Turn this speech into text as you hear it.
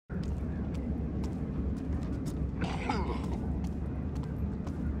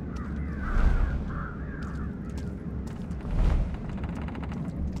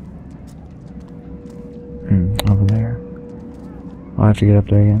have to get up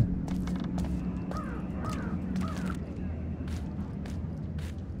there again.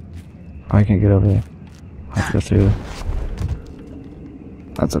 Oh, I can't get over there. I have to go through.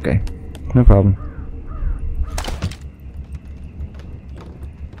 That's okay. No problem.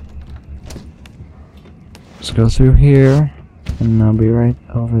 Let's go through here, and I'll be right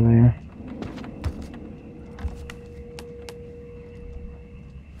over there.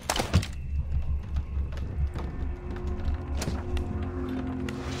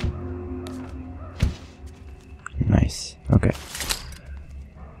 Nice. Okay.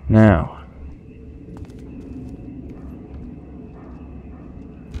 Now.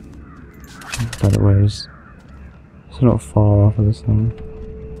 Better ways. So I don't fall off of this thing.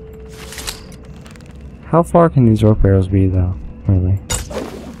 How far can these rope arrows be though? Really?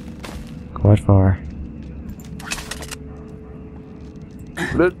 Quite far.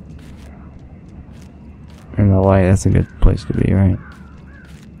 In the light, that's a good place to be, right?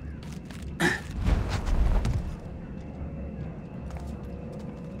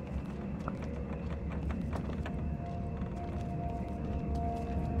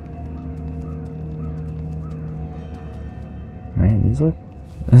 Man,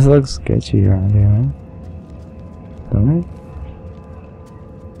 this looks sketchy around here, man. Don't it?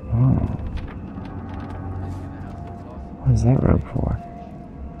 Oh. What is that rope for?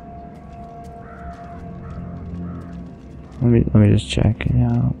 Let me just check it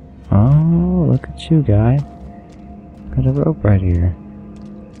out. Oh, look at you, guy. Got a rope right here.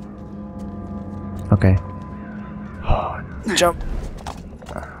 Okay. Oh, jump.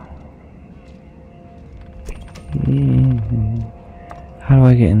 How do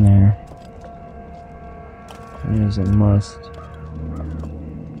I get in there? It is a must.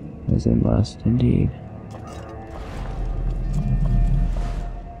 It is a must indeed.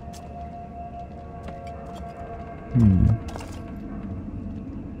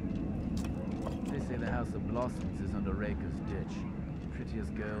 They say the House of Blossoms is under Raker's Ditch.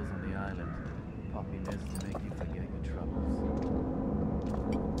 Prettiest girls on the island. Poppy mist to make you forget your troubles.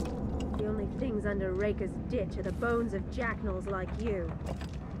 The only things under Raker's Ditch are the bones of jackals like you.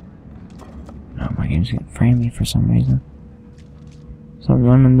 Oh, my game's getting framey for some reason. Something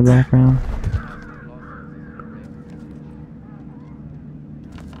running in the background.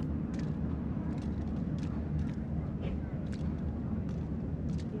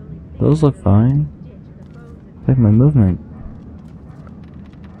 Those look fine. Like my movement.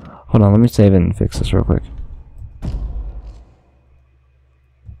 Hold on, let me save it and fix this real quick.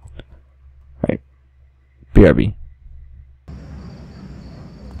 Alright. BRB.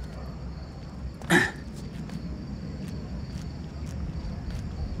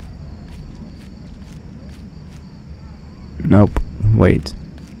 Nope. Wait.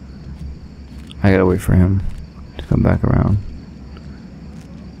 I gotta wait for him to come back around.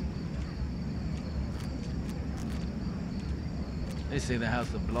 They say the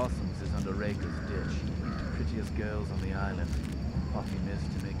House of Blossoms is under Raker's Ditch. Prettiest girls on the island. Poppy mist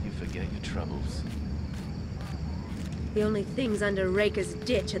to make you forget your troubles. The only things under Raker's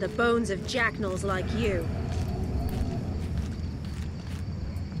Ditch are the bones of jackals like you.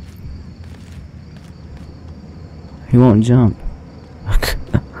 He won't jump.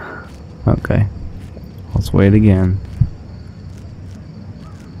 Okay. Let's wait again.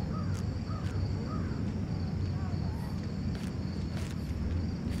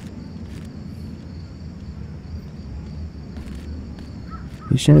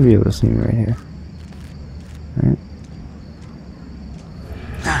 You shouldn't be able to see me right here. Right?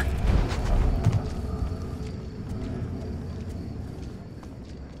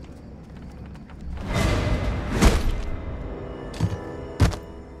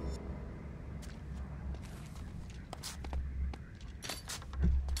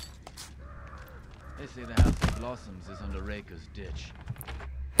 They say the House of Blossoms is under Raker's Ditch.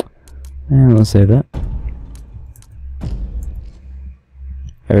 And let's save that.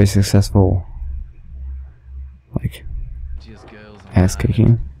 Very successful, like, ass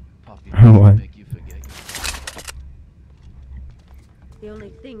kicking, or what? The only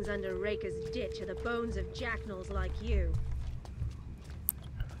things under Raker's Ditch are the bones of jackals like you.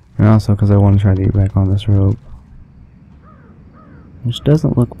 And also because I want to try to get back on this rope, which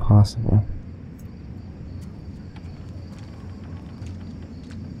doesn't look possible.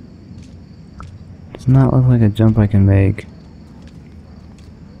 Does not look like a jump I can make.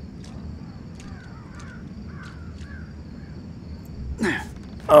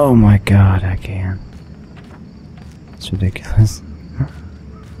 Oh my god, I can. It's ridiculous.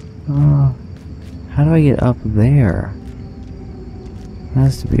 Oh, how do I get up there? There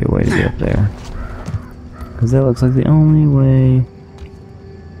has to be a way to get up there. Because that looks like the only way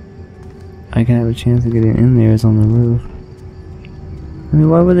I can have a chance of getting in there is on the roof. I mean,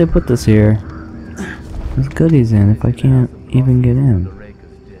 why would they put this here? There's goodies in if I can't even get in.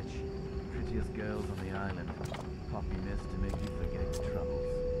 Prettiest girls on the island. Poppy mist to make you forget your troubles.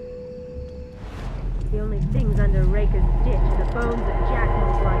 The only things under Raker's ditch are the bones of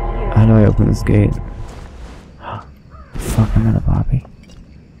jackals like you. How do I open this gate? Fuck, I'm out of Bobby.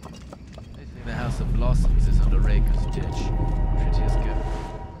 They say the House of Blossoms is under Raker's ditch. Prettiest girl.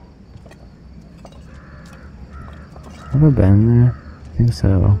 Have I been there? I think so.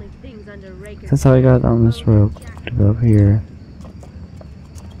 Only things under Raker's That's how I got on this rope to go up here.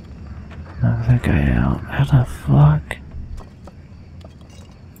 Knock that guy out. How the fuck?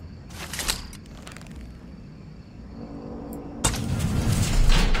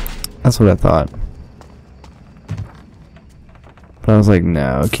 That's what I thought. But I was like,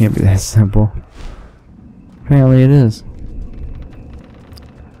 no, it can't be that simple. Apparently it is.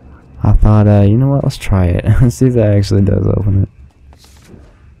 I thought, you know what, let's try it. Let's see if that actually does open it.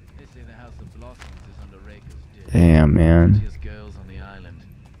 They say the House of Blossoms is under Raker's ditch. Damn, man. Prettiest girls on the island.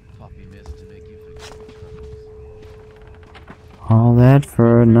 Poppy mist to make you forget your troubles. All that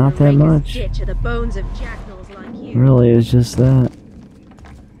for not that much. Ditch are the bones of jackals like you. Really, it's just that.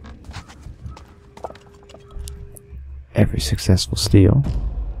 Every successful steal.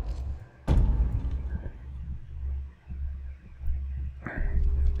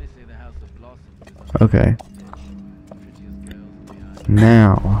 They say the House of Blossoms is under Okay. Raker's ditch. Prettiest girls on the island.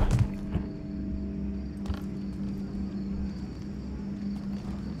 Now.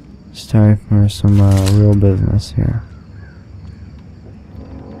 It's time for some real business here.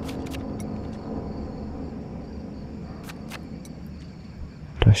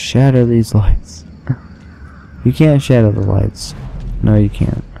 To shatter these lights. You can't shatter the lights. No, you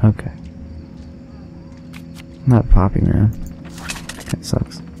can't. Okay. Not Poppy, man. That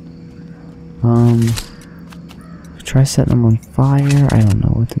sucks. Try setting them on fire. I don't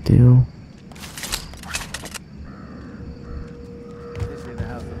know what to do. They say the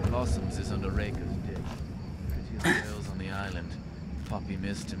House of Blossoms is under Raker's ditch. Prettiest girls on the island. Poppy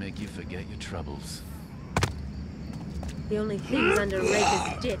mist to make you forget your troubles. The only things under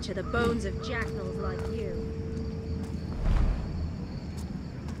Raker's ditch are the bones of jackals like you.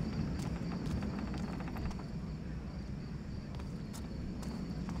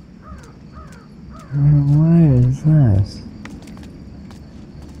 Where is this?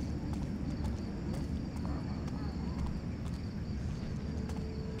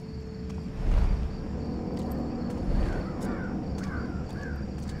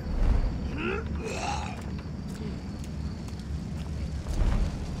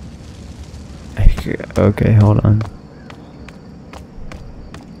 Okay, hold on.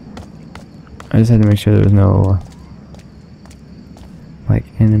 I just had to make sure there was no like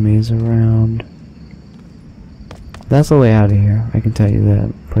enemies around. That's the way out of here, I can tell you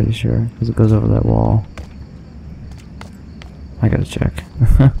that, pretty sure, because it goes over that wall. I gotta check.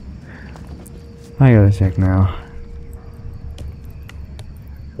 I gotta check now.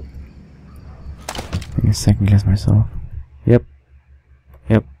 I can second guess myself. Yep.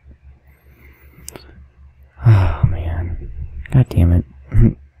 Yep. Oh man. God damn it.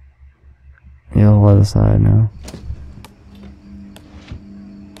 The other side now.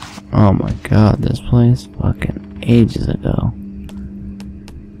 Oh my god, this place fucking ages ago.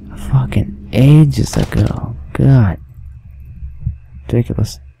 Fucking ages ago. God.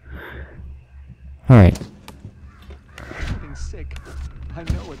 Ridiculous. Alright. Getting sick. I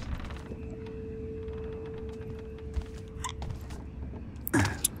know it.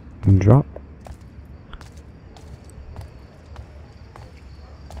 Drop.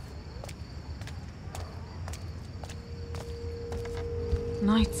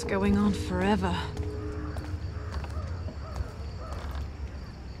 Night's going on forever.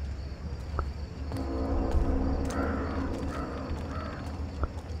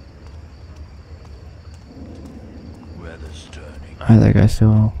 Weather's turning. That guy's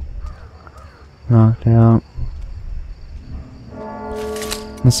still knocked out.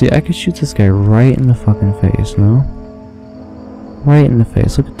 Let's see, I could shoot this guy right in the fucking face, no? Right in the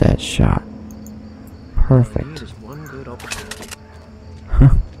face. Look at that shot. Perfect. Just one good opportunity.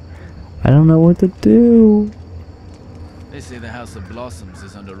 I don't know what to do. They say the House of Blossoms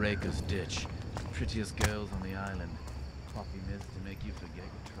is under Raker's ditch. Prettiest girls on the island. Poppy mist to make you forget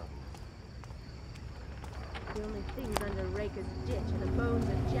your troubles. The only things under Raker's ditch are the bones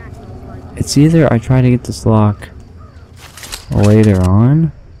of jackals like you. It's either I try to get this lock later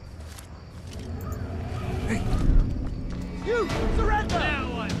on. You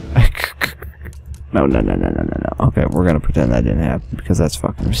surrender! No. Okay, we're gonna pretend that didn't happen because that's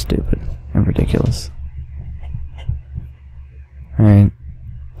fucking stupid. and ridiculous. Alright.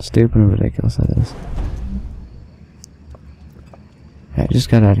 Stupid and ridiculous, that is. Yeah, I just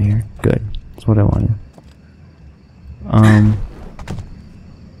got out of here. Good. That's what I wanted.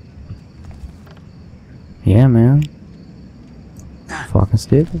 Yeah, man. Fucking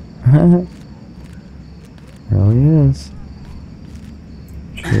stupid. Really is.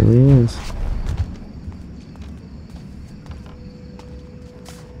 Truly is.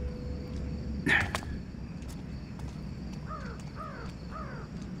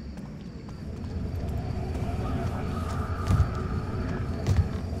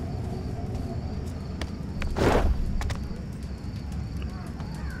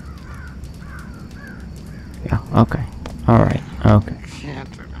 Yeah, okay. Alright, okay.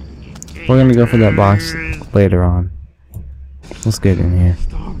 We're gonna go for that box later on. Let's get in here.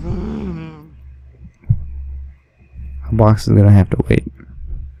 The box is gonna have to wait.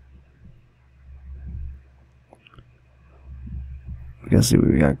 We gotta see what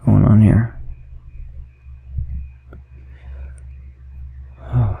we got going on here.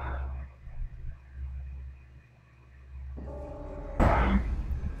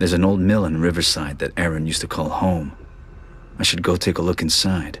 There's an old mill in Riverside that Aaron used to call home. I should go take a look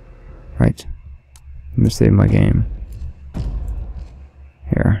inside. Right. Let me save my game.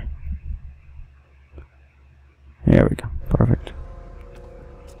 Here. There we go. Perfect.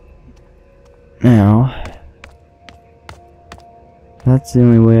 Now, that's the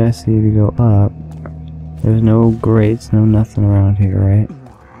only way I see to go up. There's no grates, no nothing around here, right?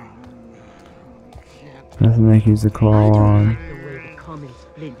 Nothing I can use the claw on. The way the comments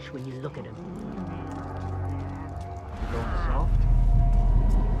flinch when you look at them.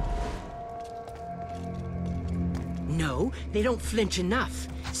 No, they don't flinch enough.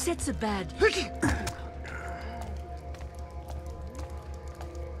 Sets a bad...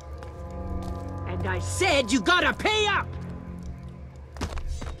 And I said you gotta pay up!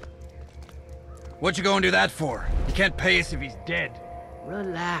 What'd you go and do that for? You can't pay us if he's dead.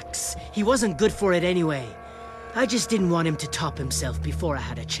 Relax. He wasn't good for it anyway. I just didn't want him to top himself before I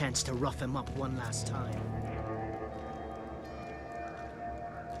had a chance to rough him up one last time.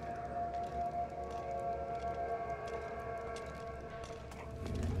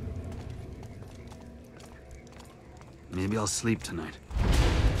 Maybe I'll sleep tonight.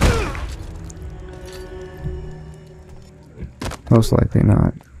 Most likely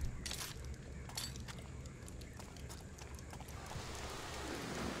not.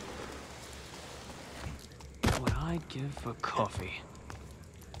 What I'd give for coffee.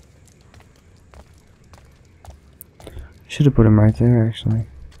 Should have put him right there, actually.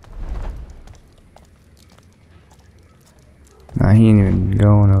 Nah, he ain't even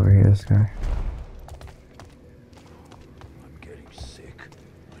going over here, this guy. I'm getting sick.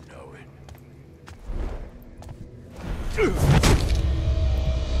 I know it.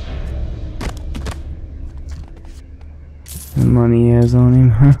 The money he has on him,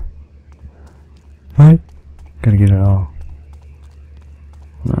 huh? What? Gotta get it all.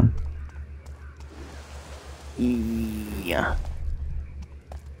 Hold on. Yeah.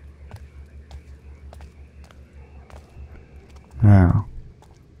 Now.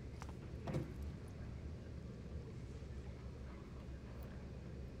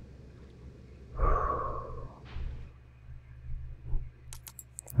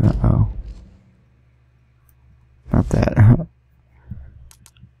 Uh-oh. Not that.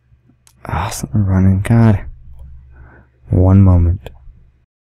 Ah, something running. God. One moment.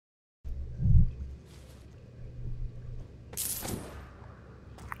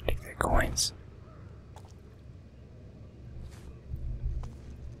 Take the coins.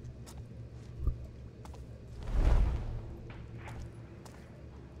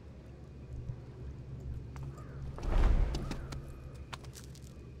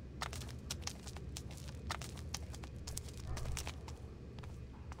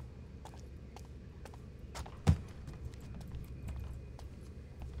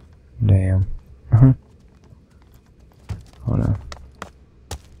 Damn. Hold on.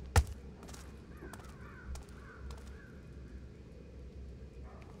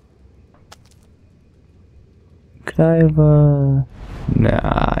 Could I have,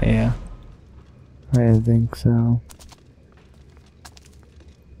 nah, yeah. I think so.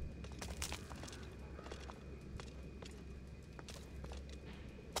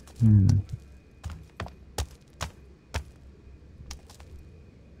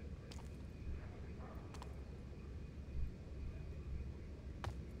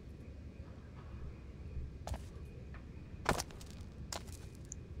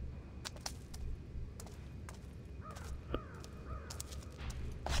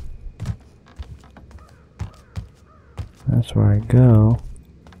 That's where I go.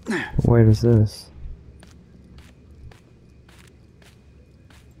 Where is this?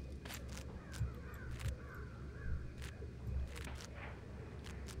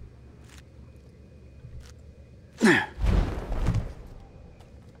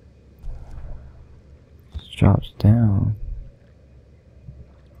 Drops down.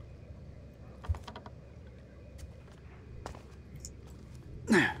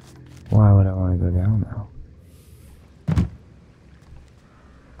 Why would I want to go down now?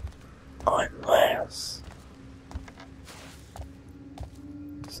 Unless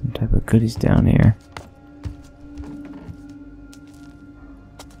some type of goodies down here.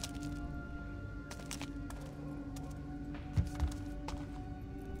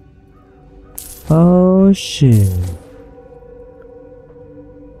 Oh shit.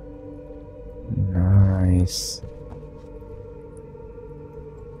 Nice.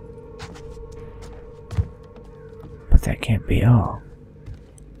 But that can't be all.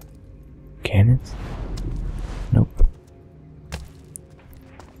 Can it? Nope.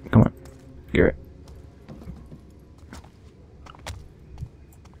 Come on. Get it.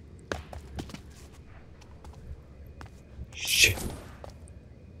 Shit.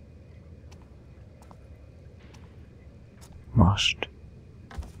 Must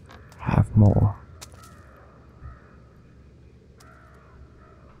have more.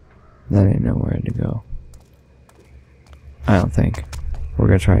 That ain't nowhere to go. I don't think. We're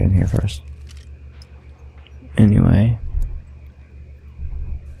gonna try in here first. Anyway.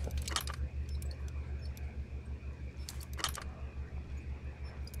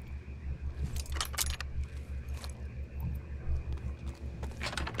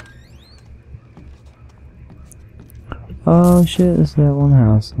 Oh shit, this is that one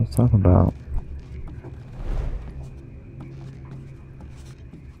house I was talking about.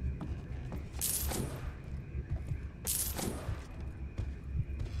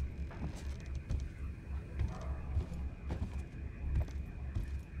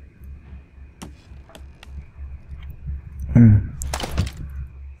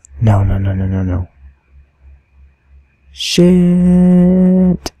 No.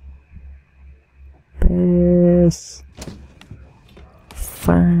 Shit. Piss.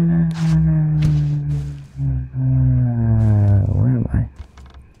 Fine. Where am I?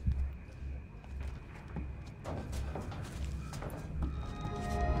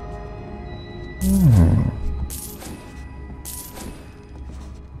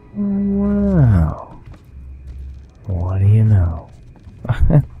 Wow. What do you know?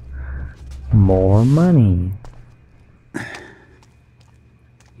 More money.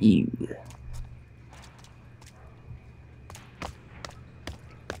 You.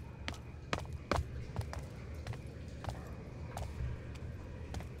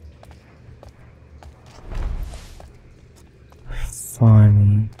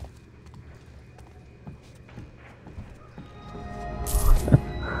 Funny.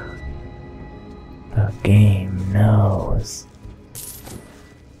 The game knows.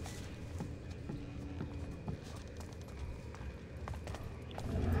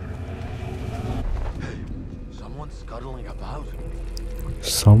 Someone's scuttling about.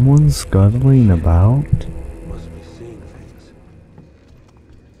 Someone's scuttling about? Must be seeing things.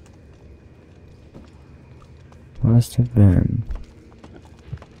 Must have been.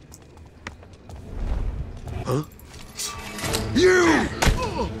 Huh? You!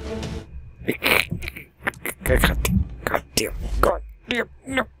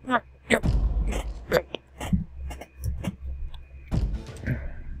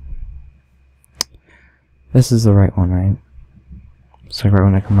 This is the right one, right? It's like right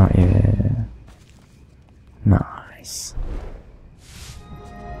when I come out, yeah. Nice.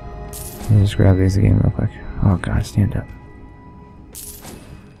 Let me just grab these again real quick. Oh god, stand up.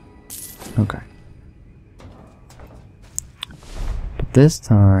 Okay. But this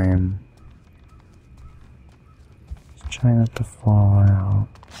time, just try not to fall out.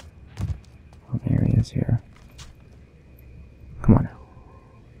 Oh, there he is here. Come on now.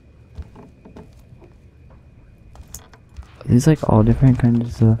 These like all different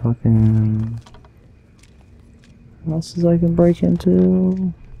kinds of fucking houses I can break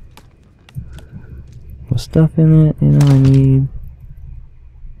into with stuff in it, you know. I need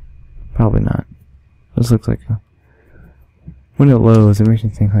probably not. This looks like a, when it loads, it makes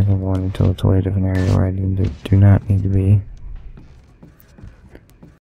me think like I'm going into a totally different area where I do not need to be.